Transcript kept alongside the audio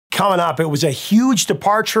coming up, it was a huge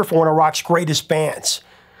departure for one of rock's greatest bands.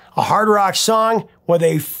 A hard rock song with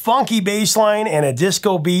a funky bass line and a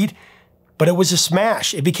disco beat, but it was a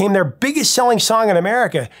smash. It became their biggest selling song in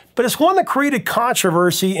America, but it's one that created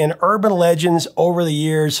controversy in urban legends over the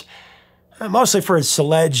years, mostly for its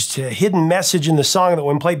alleged hidden message in the song that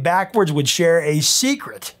when played backwards would share a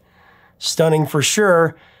secret. Stunning for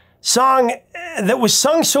sure. Song that was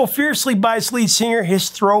sung so fiercely by its lead singer,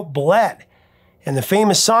 his throat bled. And the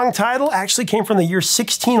famous song title actually came from the year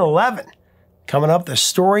 1611. Coming up, the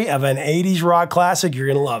story of an 80s rock classic. You're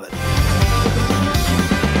gonna love it.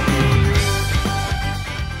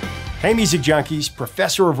 Hey music junkies,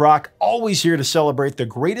 Professor of Rock, always here to celebrate the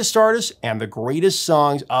greatest artists and the greatest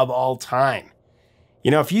songs of all time. You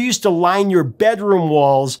know, if you used to line your bedroom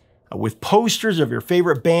walls with posters of your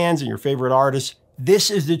favorite bands and your favorite artists, this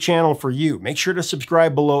is the channel for you. Make sure to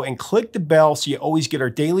subscribe below and click the bell so you always get our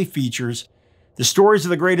daily features, the stories of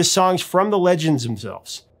the greatest songs from the legends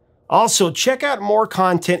themselves. Also, check out more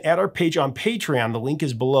content at our page on Patreon. The link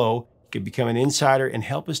is below. You can become an insider and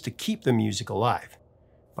help us to keep the music alive.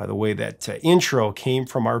 By the way, that intro came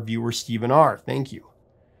from our viewer, Stephen R. Thank you.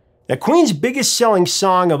 Now, Queen's biggest selling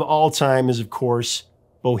song of all time is, of course,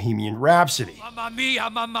 Bohemian Rhapsody. Mamma mia,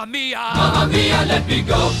 mamma mia, mamma mia, let me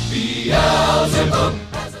go, Beelzebub.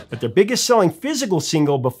 But their biggest selling physical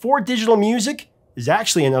single before digital music is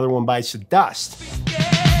actually Another One Bites the Dust.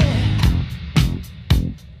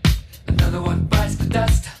 Another one bites the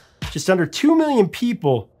dust. Just under 2 million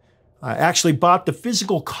people actually bought the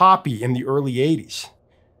physical copy in the early 80s.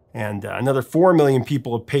 And another 4 million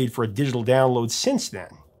people have paid for a digital download since then.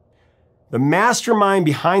 The mastermind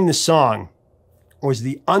behind the song was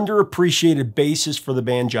the underappreciated bassist for the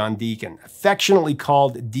band, John Deacon, affectionately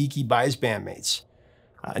called Deaky by his bandmates.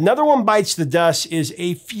 Another One Bites the Dust is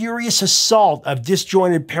a furious assault of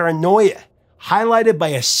disjointed paranoia, highlighted by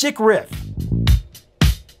a sick riff.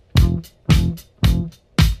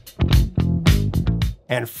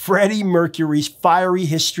 And Freddie Mercury's fiery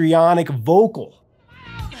histrionic vocal.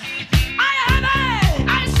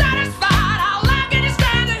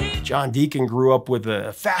 John Deacon grew up with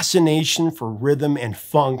a fascination for rhythm and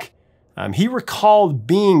funk. He recalled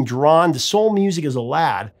being drawn to soul music as a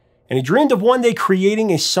lad, and he dreamed of one day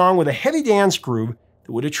creating a song with a heavy dance groove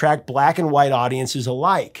that would attract black and white audiences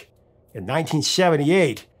alike. In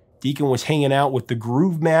 1978, Deacon was hanging out with the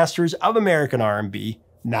groove masters of American R&B,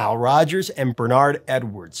 Nile Rodgers and Bernard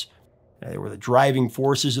Edwards. They were the driving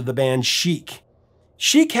forces of the band Chic.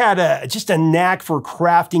 Chic had just a knack for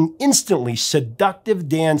crafting instantly seductive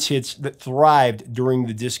dance hits that thrived during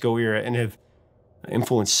the disco era and have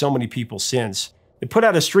influenced so many people since. They put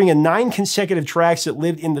out a string of 9 consecutive tracks that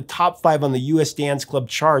lived in the top 5 on the US dance club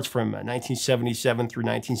charts from 1977 through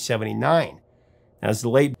 1979. As the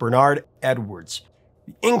late Bernard Edwards,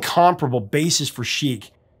 the incomparable bassist for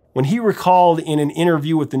Chic, when he recalled in an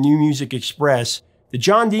interview with the New Music Express that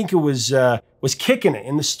John Deacon was kicking it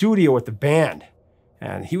in the studio with the band.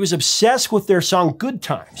 And he was obsessed with their song, Good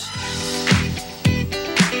Times.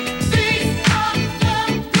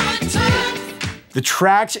 The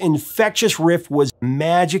track's infectious riff was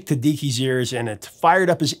magic to Deaky's ears, and it fired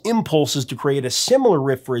up his impulses to create a similar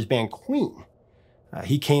riff for his band, Queen.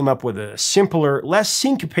 He came up with a simpler, less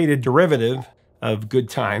syncopated derivative of Good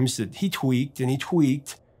Times that he tweaked and he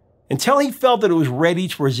tweaked until he felt that it was ready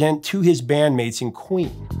to present to his bandmates in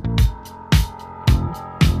Queen.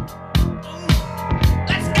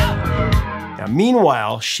 Now,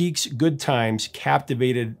 meanwhile, Chic's Good Times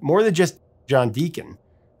captivated more than just John Deacon.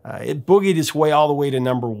 It boogied its way all the way to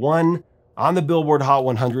 #1 on the Billboard Hot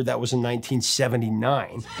 100. That was in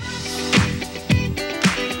 1979.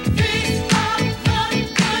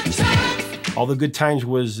 Although Good Times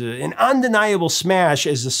was an undeniable smash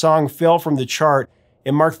as the song fell from the chart,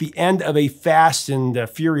 it marked the end of a fast and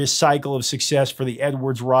furious cycle of success for the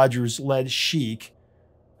Edwards-Rodgers-led Chic.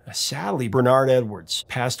 Sadly, Bernard Edwards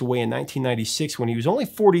passed away in 1996 when he was only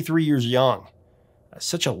 43 years young.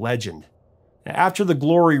 Such a legend. After the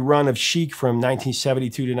glory run of Chic from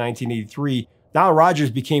 1972 to 1983, Nile Rodgers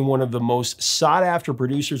became one of the most sought-after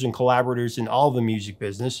producers and collaborators in all the music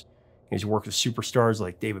business. He's worked with superstars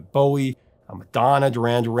like David Bowie, Madonna,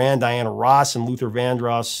 Duran Duran, Diana Ross, and Luther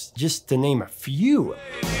Vandross, just to name a few.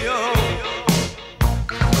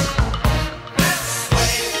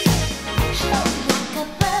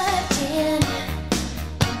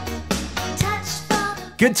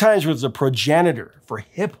 Good Times was a progenitor for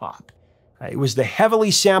hip-hop. It was the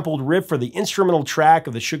heavily sampled riff for the instrumental track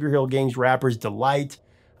of the Sugar Hill Gang's Rapper's Delight,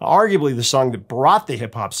 arguably the song that brought the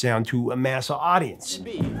hip-hop sound to a mass audience.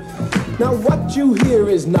 Now what you hear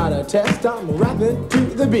is not a test, I'm rapping to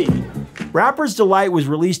the beat. Rapper's Delight was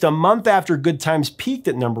released a month after Good Times peaked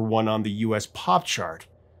at #1 on the US pop chart.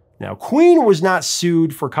 Now, Queen was not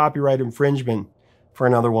sued for copyright infringement for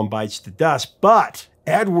Another One Bites the Dust, but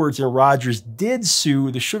Edwards and Rogers did sue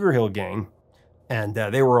the Sugar Hill Gang, and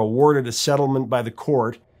they were awarded a settlement by the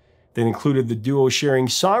court that included the duo sharing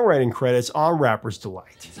songwriting credits on Rapper's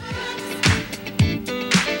Delight.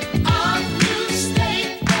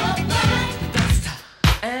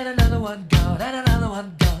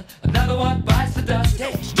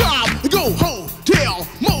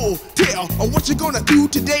 What you gonna do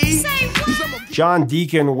today? John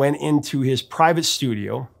Deacon went into his private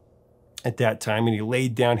studio at that time and he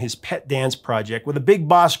laid down his pet dance project with a big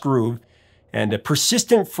boss groove and a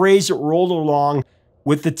persistent phrase that rolled along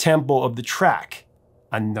with the tempo of the track.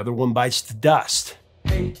 Another one bites the dust.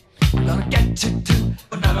 Hey, I'm gonna get you too.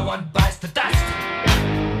 Another one bites the dust.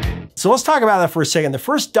 So let's talk about that for a second. The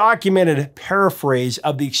first documented paraphrase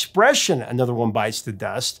of the expression, another one bites the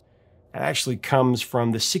dust, actually comes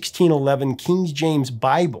from the 1611 King James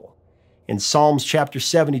Bible. In Psalms chapter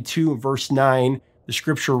 72, verse 9, the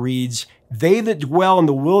scripture reads, "They that dwell in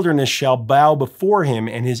the wilderness shall bow before him,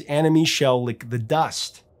 and his enemies shall lick the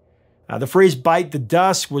dust." The phrase bite the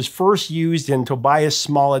dust was first used in Tobias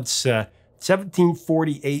Smollett's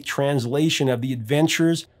 1748 translation of the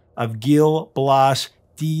Adventures of Gil Blas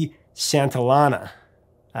de Santillana,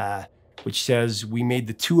 which says, "We made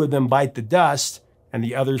the two of them bite the dust, and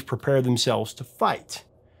the others prepare themselves to fight."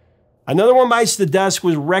 Another One Bites the Dust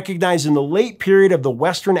was recognized in the late period of the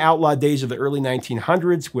Western outlaw days of the early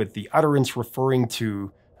 1900s, with the utterance referring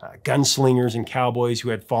to gunslingers and cowboys who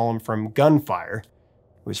had fallen from gunfire.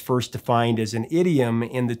 It was first defined as an idiom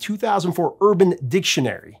in the 2004 Urban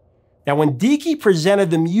Dictionary. Now, when Deaky presented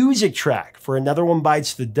the music track for Another One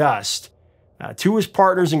Bites the Dust to his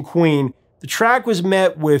partners in Queen, the track was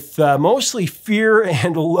met with mostly fear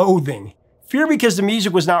and loathing. Fear because the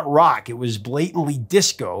music was not rock, it was blatantly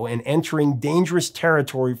disco and entering dangerous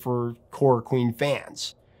territory for core Queen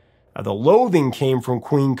fans. The loathing came from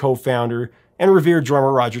Queen co-founder and revered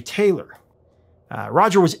drummer Roger Taylor.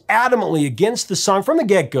 Roger was adamantly against the song from the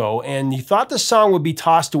get-go, and he thought the song would be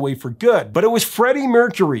tossed away for good. But it was Freddie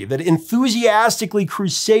Mercury that enthusiastically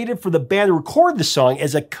crusaded for the band to record the song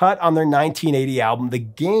as a cut on their 1980 album, The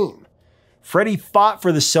Game. Freddie fought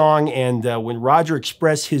for the song, and when Roger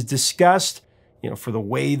expressed his disgust, for the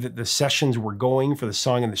way that the sessions were going for the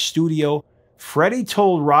song in the studio, Freddie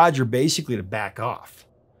told Roger basically to back off.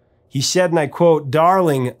 He said, and I quote,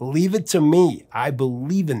 "Darling, leave it to me. I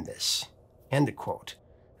believe in this." End of quote.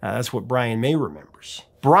 That's what Brian May remembers.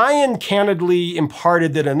 Brian candidly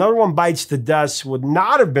imparted that Another One Bites the Dust would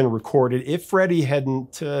not have been recorded if Freddie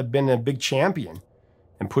hadn't been a big champion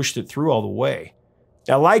and pushed it through all the way.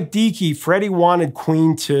 Now, like Deaky, Freddie wanted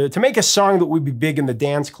Queen to make a song that would be big in the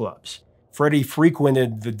dance clubs. Freddie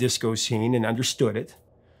frequented the disco scene and understood it.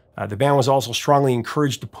 The band was also strongly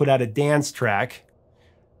encouraged to put out a dance track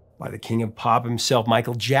by the king of pop himself,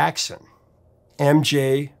 Michael Jackson.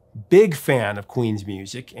 MJ, big fan of Queen's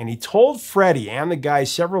music, and he told Freddie and the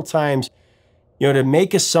guys several times, to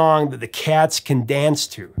make a song that the cats can dance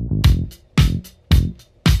to.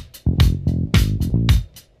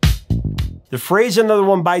 The phrase Another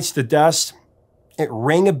One Bites the Dust, it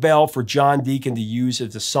rang a bell for John Deacon to use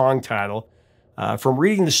as a song title. From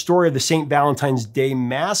reading the story of the St. Valentine's Day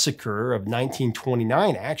Massacre of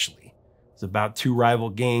 1929, actually. It's about two rival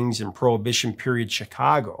gangs in Prohibition period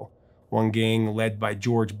Chicago. One gang led by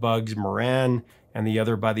George Bugs Moran and the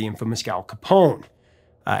other by the infamous Al Capone.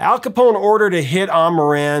 Al Capone ordered a hit on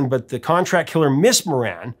Moran, but the contract killer missed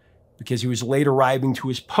Moran because he was late arriving to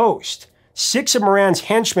his post. 6 of Moran's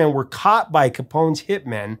henchmen were caught by Capone's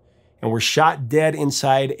hitmen and were shot dead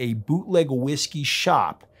inside a bootleg whiskey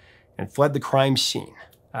shop and fled the crime scene.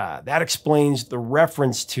 That explains the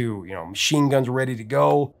reference to, machine guns ready to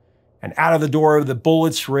go, and out of the door the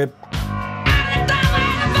bullets rip.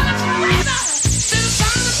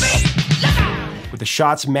 With the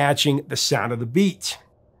shots matching the sound of the beat.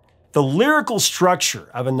 The lyrical structure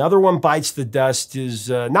of Another One Bites the Dust is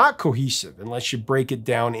not cohesive unless you break it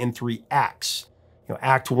down in 3 acts.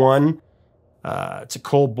 Act 1, it's a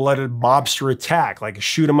cold-blooded mobster attack, like a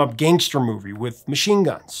shoot-'em-up gangster movie with machine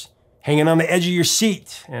guns, hanging on the edge of your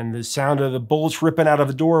seat, and the sound of the bullets ripping out of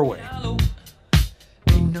the doorway.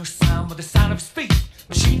 Ain't no sound but the sound of his feet.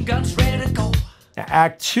 Machine guns ready to go. Now,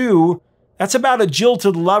 Act 2, that's about a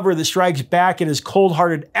jilted lover that strikes back at his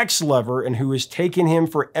cold-hearted ex-lover and who has taken him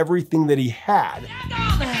for everything that he had.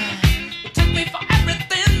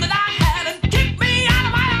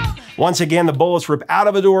 Once again, the bullets rip out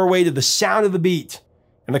of a doorway to the sound of the beat.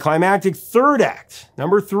 And the climactic third act,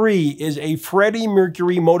 number 3, is a Freddie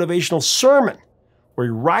Mercury motivational sermon where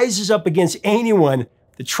he rises up against anyone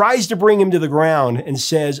that tries to bring him to the ground and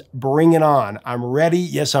says, "Bring it on. I'm ready.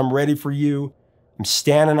 Yes, I'm ready for you. I'm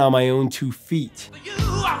standing on my own 2 feet."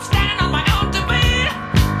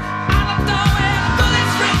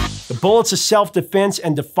 The bullets of self-defense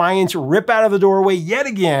and defiance rip out of the doorway yet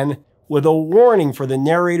again with a warning for the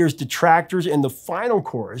narrator's detractors in the final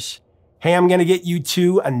chorus. "Hey, I'm gonna get you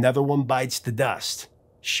too. Another one bites the dust."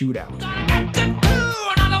 Shootout.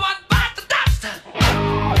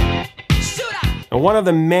 And one of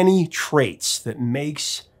the many traits that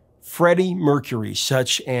makes Freddie Mercury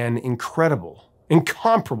such an incredible,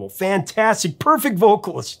 incomparable, fantastic, perfect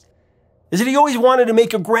vocalist is that he always wanted to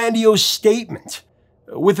make a grandiose statement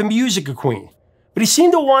with the music of Queen. But he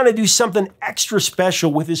seemed to want to do something extra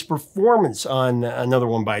special with his performance on Another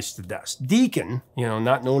One Bites the Dust. Deacon,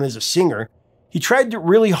 not known as a singer, he tried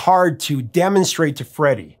really hard to demonstrate to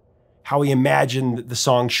Freddie how he imagined that the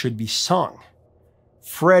song should be sung.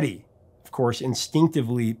 Freddie, of course,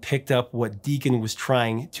 instinctively picked up what Deacon was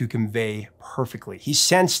trying to convey perfectly. He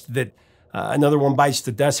sensed that Another One Bites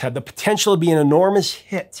the Dust had the potential to be an enormous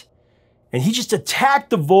hit. And he just attacked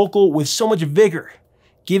the vocal with so much vigor,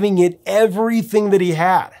 giving it everything that he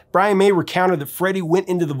had. Brian May recounted that Freddie went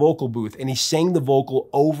into the vocal booth and he sang the vocal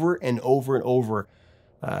over and over and over,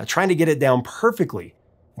 trying to get it down perfectly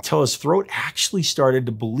until his throat actually started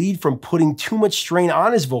to bleed from putting too much strain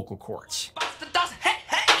on his vocal cords.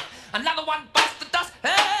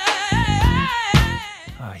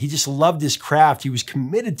 He just loved his craft. He was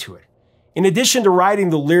committed to it. In addition to writing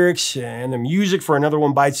the lyrics and the music for Another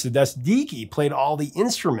One Bites the Dust, Deaky played all the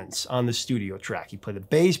instruments on the studio track. He played the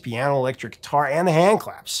bass, piano, electric guitar, and the hand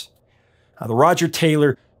claps. The Roger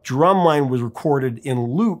Taylor drum line was recorded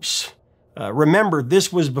in loops. Remember,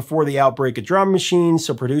 this was before the outbreak of drum machines,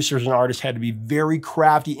 so producers and artists had to be very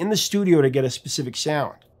crafty in the studio to get a specific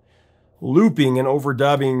sound. Looping and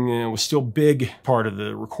overdubbing was still a big part of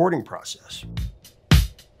the recording process.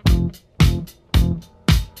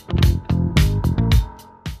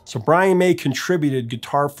 So Brian May contributed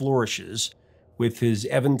guitar flourishes with his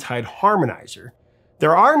Eventide harmonizer.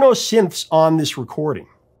 There are no synths on this recording.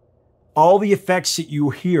 All the effects that you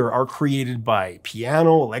hear are created by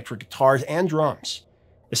piano, electric guitars, and drums.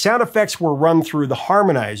 The sound effects were run through the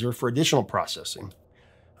harmonizer for additional processing.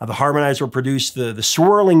 The harmonizer produced the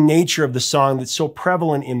swirling nature of the song that's so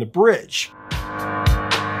prevalent in the bridge.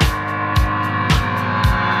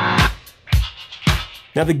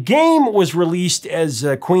 Now, The Game was released as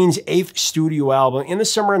Queen's 8th studio album in the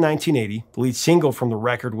summer of 1980. The lead single from the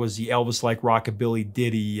record was the Elvis-like rockabilly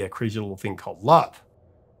ditty, Crazy Little Thing Called Love.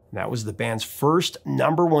 And that was the band's first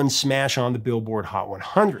 #1 smash on the Billboard Hot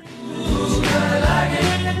 100.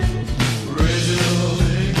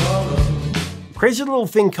 Crazy Little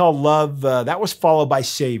Thing Called Love, that was followed by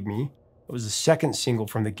Save Me. It was the second single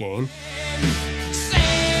from The Game.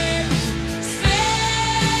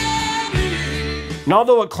 And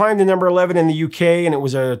although it climbed to number 11 in the UK and it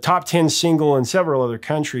was a top 10 single in several other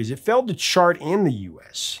countries, it failed to chart in the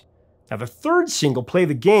US. Now, the third single, Play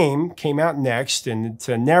the Game, came out next and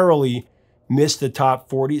it narrowly missed the top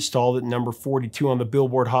 40. It stalled at number 42 on the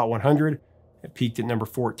Billboard Hot 100. It peaked at number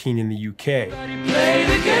 14 in the UK. Play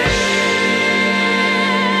the game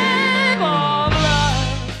of love.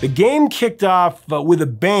 The Game kicked off with a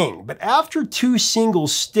bang, but after 2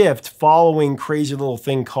 singles stiffed following Crazy Little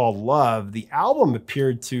Thing Called Love, the album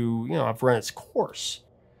appeared to, have run its course.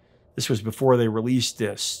 This was before they released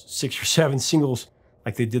 6 or 7 singles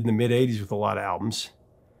like they did in the mid-'80s with a lot of albums.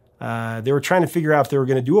 They were trying to figure out if they were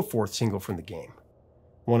going to do a 4th single from The Game.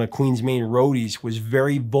 One of Queen's main roadies was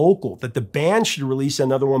very vocal that the band should release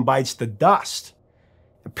Another One Bites the Dust.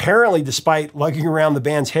 Apparently, despite lugging around the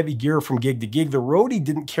band's heavy gear from gig to gig, the roadie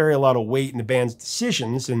didn't carry a lot of weight in the band's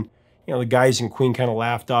decisions, and the guys in Queen kind of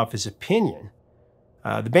laughed off his opinion.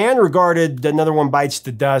 The band regarded Another One Bites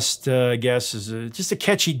the Dust, I guess, as just a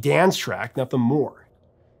catchy dance track, nothing more.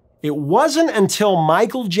 It wasn't until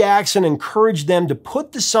Michael Jackson encouraged them to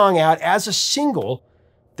put the song out as a single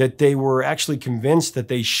that they were actually convinced that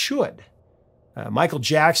they should. Michael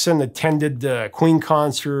Jackson attended a Queen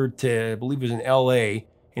concert, I believe it was in LA,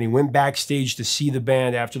 and he went backstage to see the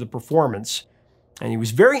band after the performance. And he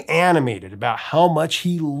was very animated about how much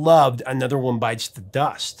he loved Another One Bites the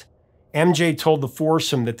Dust. MJ told the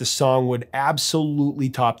foursome that the song would absolutely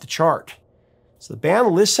top the chart. So the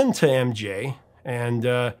band listened to MJ, and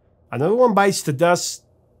Another One Bites the Dust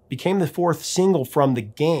became the 4th single from The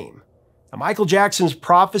Game. Now, Michael Jackson's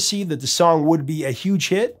prophecy that the song would be a huge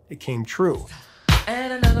hit, it came true.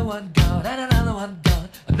 And another one gone, and another one gone,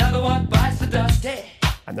 another one bites the dust. Hey.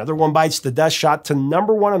 Another One Bites the Dust shot to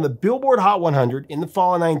 #1 on the Billboard Hot 100 in the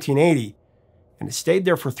fall of 1980, and it stayed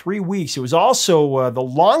there for 3 weeks. It was also the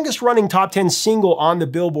longest-running top 10 single on the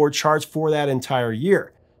Billboard charts for that entire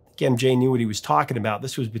year. I think MJ knew what he was talking about.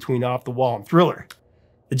 This was between Off the Wall and Thriller.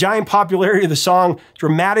 The giant popularity of the song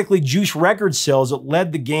dramatically juiced record sales. It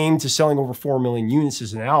led the game to selling over 4 million units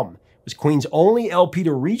as an album. It was Queen's only LP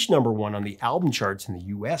to reach #1 on the album charts in the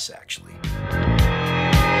US, actually.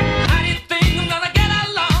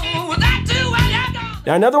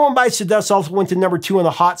 Now, Another One Bites the Dust also went to #2 on the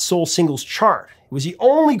Hot Soul Singles chart. It was the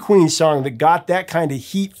only Queen song that got that kind of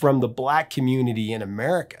heat from the black community in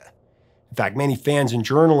America. In fact, many fans and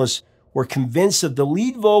journalists were convinced that the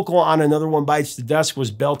lead vocal on Another One Bites the Dust was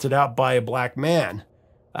belted out by a black man.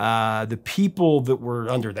 The people that were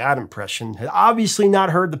under that impression had obviously not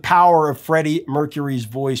heard the power of Freddie Mercury's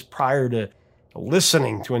voice prior to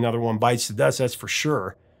listening to Another One Bites the Dust, that's for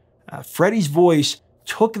sure. Freddie's voice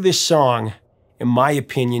took this song, in my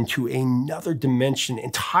opinion, to another dimension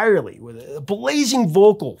entirely, with a blazing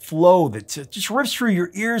vocal flow that just rips through your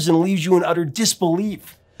ears and leaves you in utter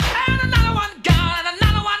disbelief.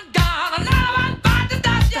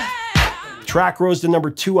 The track rose to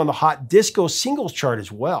 #2 on the Hot Disco Singles chart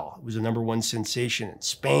as well. It was a #1 sensation in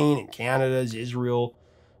Spain and Canada, Israel.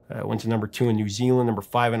 It went to #2 in New Zealand,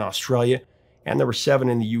 #5 in Australia, and #7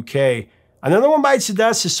 in the UK. Another One Bites the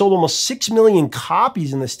Dust has sold almost 6 million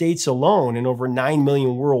copies in the States alone and over 9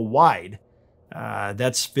 million worldwide.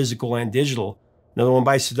 That's physical and digital. Another One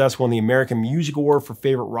Bites the Dust won the American Music Award for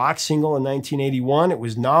Favorite Rock Single in 1981. It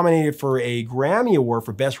was nominated for a Grammy Award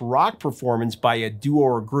for Best Rock Performance by a duo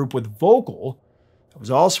or group with vocal. That was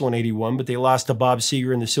also in 81, but they lost to Bob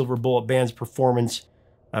Seger in the Silver Bullet Band's performance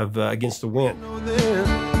of Against the Wind.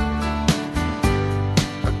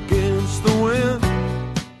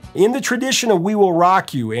 In the tradition of We Will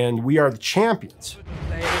Rock You and We Are the Champions,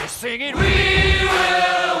 Singing, we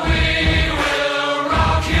will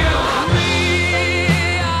rock you.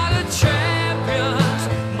 We are the champions,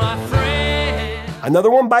 my friend.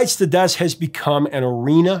 Another One Bites the Dust has become an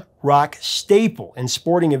arena rock staple in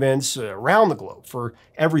sporting events around the globe for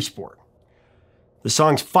every sport. The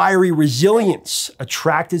song's fiery resilience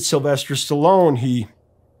attracted Sylvester Stallone. He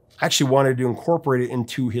actually wanted to incorporate it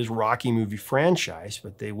into his Rocky movie franchise,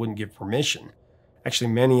 but they wouldn't give permission.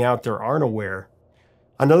 Actually, many out there aren't aware.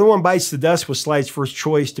 Another One Bites the Dust was Sly's first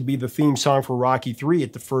choice to be the theme song for Rocky III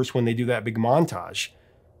at the first when they do that big montage,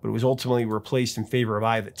 but it was ultimately replaced in favor of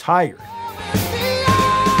Eye of the Tiger.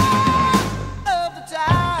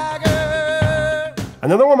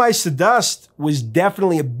 Another One Bites the Dust was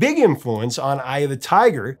definitely a big influence on Eye of the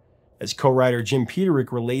Tiger, as co-writer Jim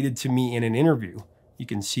Peterick related to me in an interview. You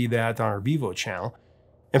can see that on our Vivo channel.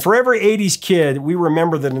 And for every 80s kid, we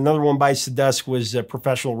remember that Another One Bites the Dust was a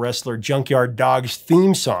professional wrestler Junkyard Dog's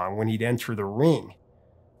theme song when he'd enter the ring.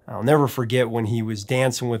 I'll never forget when he was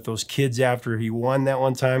dancing with those kids after he won that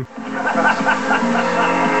one time.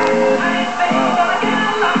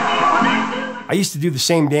 I used to do the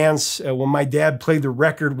same dance when my dad played the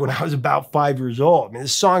record when I was about 5 years old. I mean,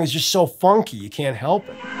 this song is just so funky, you can't help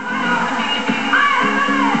it.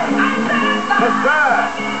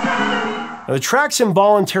 Now, the track's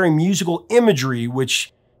involuntary musical imagery,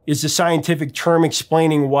 which is the scientific term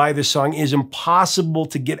explaining why this song is impossible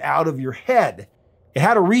to get out of your head. It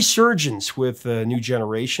had a resurgence with a new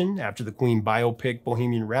generation after the Queen biopic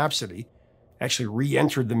Bohemian Rhapsody actually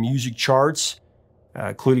re-entered the music charts,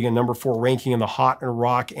 including a #4 ranking in the Hot and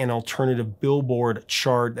Rock and Alternative Billboard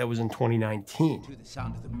chart. That was in 2019. To the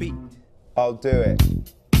sound of the beat. I'll do it.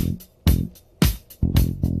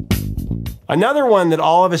 Another one that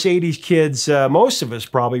all of us 80s kids, most of us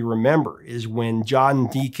probably remember, is when John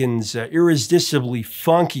Deacon's irresistibly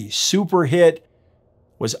funky super hit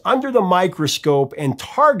was under the microscope and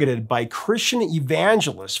targeted by Christian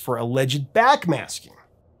evangelists for alleged backmasking.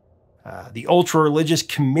 The ultra-religious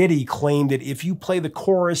committee claimed that if you play the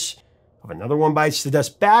chorus of Another One Bites the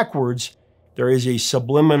Dust backwards, there is a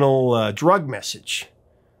subliminal drug message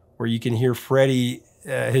where you can hear Freddie,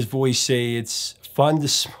 his voice say it's fun to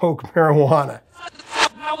smoke marijuana.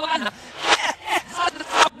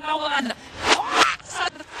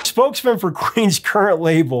 Spokesman for Queen's current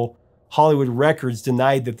label, Hollywood Records,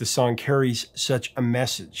 denied that the song carries such a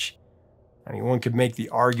message. I mean, one could make the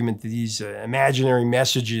argument that these imaginary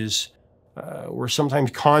messages were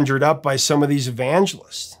sometimes conjured up by some of these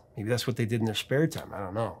evangelists. Maybe that's what they did in their spare time, I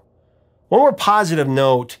don't know. One more positive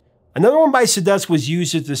note, Another One Bites the Dust was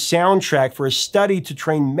used as the soundtrack for a study to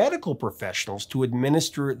train medical professionals to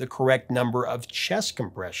administer the correct number of chest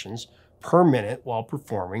compressions per minute while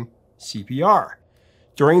performing CPR.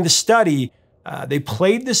 During the study, They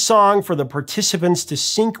played the song for the participants to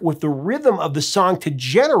sync with the rhythm of the song to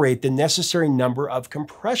generate the necessary number of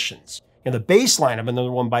compressions. And the bass line of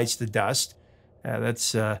Another One Bites the Dust,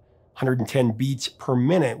 that's 110 beats per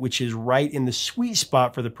minute, which is right in the sweet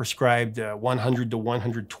spot for the prescribed 100 to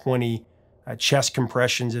 120 chest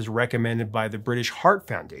compressions as recommended by the British Heart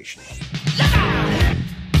Foundation.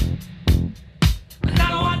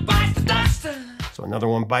 So Another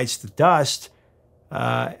One Bites the Dust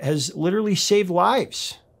has literally saved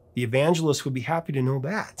lives. The evangelist would be happy to know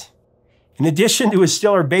that. In addition to his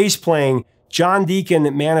stellar bass playing, John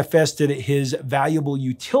Deacon manifested his valuable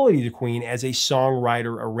utility to Queen as a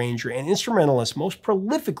songwriter, arranger, and instrumentalist most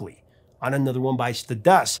prolifically on Another One Bites the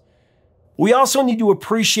Dust. We also need to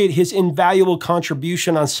appreciate his invaluable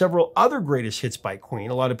contribution on several other greatest hits by Queen.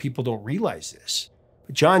 A lot of people don't realize this.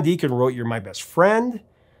 But John Deacon wrote You're My Best Friend.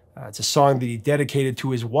 It's a song that he dedicated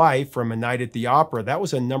to his wife from A Night at the Opera. That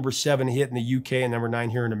was a #7 hit in the UK and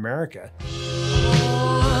 #9 here in America.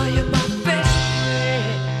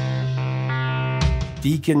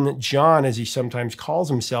 Deacon John, as he sometimes calls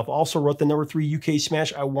himself, also wrote the #3 UK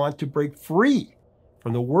smash, I Want to Break Free,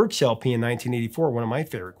 from the Works LP in 1984, one of my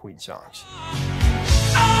favorite Queen songs.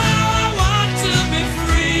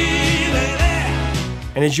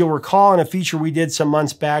 And as you'll recall in a feature we did some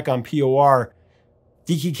months back on POR,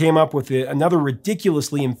 Deaky came up with another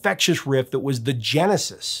ridiculously infectious riff that was the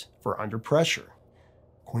genesis for Under Pressure,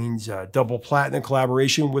 Queen's double platinum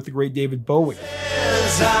collaboration with the great David Bowie.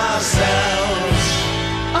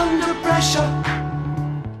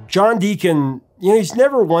 John Deacon, he's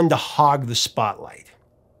never one to hog the spotlight.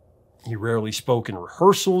 He rarely spoke in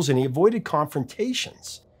rehearsals and he avoided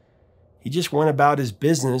confrontations. He just went about his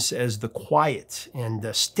business as the quiet and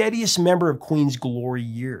steadiest member of Queen's glory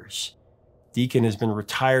years. Deacon has been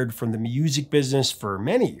retired from the music business for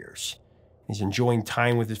many years. He's enjoying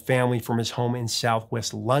time with his family from his home in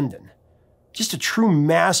southwest London. Just a true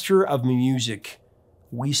master of music.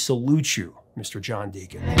 We salute you, Mr. John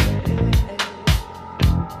Deacon.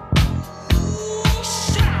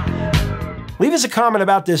 Leave us a comment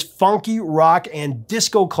about this funky rock and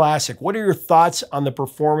disco classic. What are your thoughts on the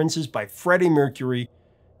performances by Freddie Mercury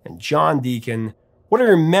and John Deacon? What are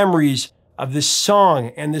your memories of this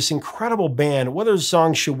song and this incredible band? What other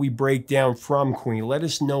songs should we break down from Queen? Let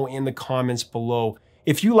us know in the comments below.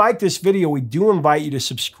 If you like this video, we do invite you to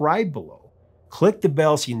subscribe below. Click the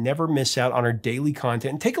bell so you never miss out on our daily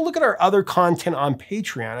content. And take a look at our other content on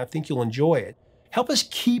Patreon. I think you'll enjoy it. Help us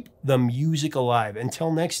keep the music alive.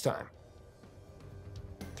 Until next time.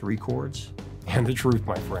 3 chords and the truth,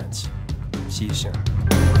 my friends. See you soon.